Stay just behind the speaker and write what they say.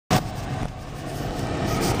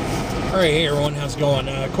Alright, hey everyone, how's it going?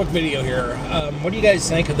 Quick video here. What do you guys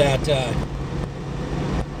think of that? I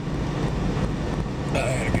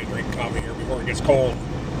had a good drink of coffee here before it gets cold.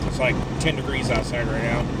 It's like 10 degrees outside right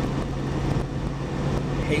now.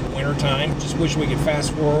 Hate winter time. Just wish we could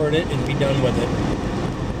fast forward it and be done with it.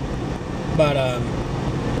 But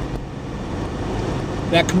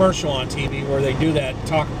that commercial on TV where they do that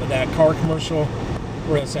that car commercial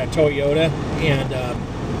where it's that Toyota and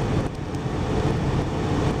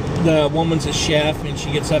the woman's a chef and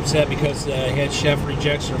she gets upset because the head chef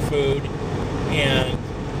rejects her food, and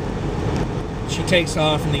she takes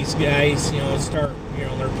off, and these guys, start,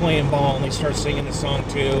 they're playing ball and they start singing the song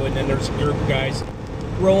too, and then there's a group of guys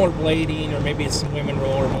rollerblading, or maybe it's some women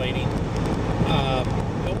rollerblading.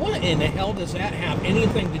 But what in the hell does that have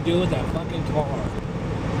anything to do with that fucking car?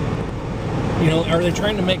 Are they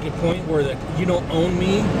trying to make a point where you don't own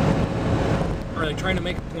me? Are they trying to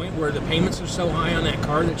make a point where the payments are so high on that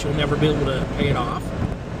car that you'll never be able to pay it off?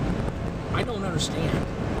 I don't understand.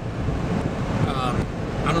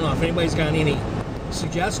 I don't know if anybody's got any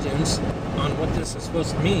suggestions on what this is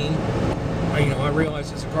supposed to mean. I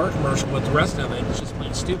realize it's a car commercial, but the rest of it is just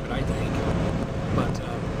plain stupid, I think. But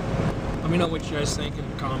let me know what you guys think in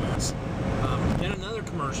the comments. And another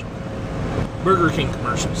commercial. Burger King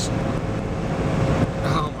commercials.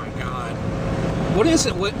 Oh my God. What is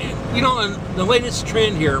it with, the latest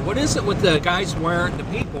trend here, what is it with the guys wearing, the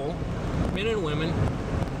people, men and women,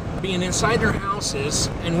 being inside their houses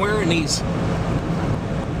and wearing these, I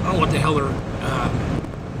don't know what the hell they're,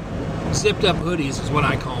 zipped up hoodies is what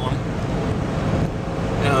I call them.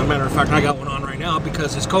 Matter of fact, I got one on right now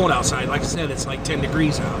because it's cold outside. Like I said, it's like 10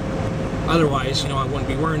 degrees out. Otherwise, I wouldn't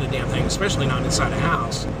be wearing the damn thing, especially not inside a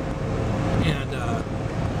house. And, I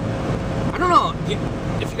don't know.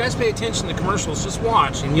 If you guys pay attention to the commercials, just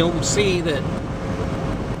watch, and you'll see that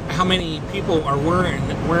how many people are wearing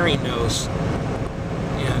those.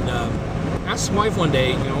 And asked his wife one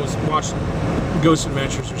day, was watching Ghost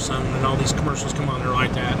Adventures or something, and all these commercials come on there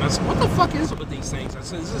like that. And I said, what the fuck is it with these things? I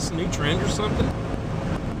said, is this a new trend or something?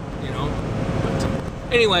 But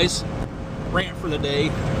anyways, rant for the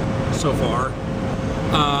day so far.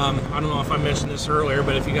 I don't know if I mentioned this earlier,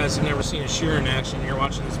 but if you guys have never seen a shear in action and you're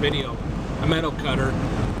watching this video, a metal cutter,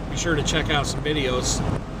 be sure to check out some videos.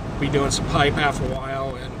 Be doing some pipe after a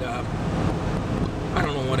while, and I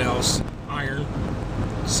don't know what else, iron.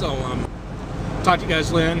 So talk to you guys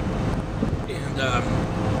then, and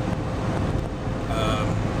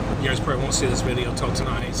you guys probably won't see this video till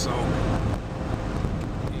tonight, so, and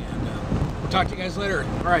we'll talk to you guys later.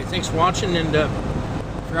 Alright, thanks for watching, and if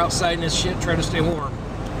you're outside in this shit, try to stay warm.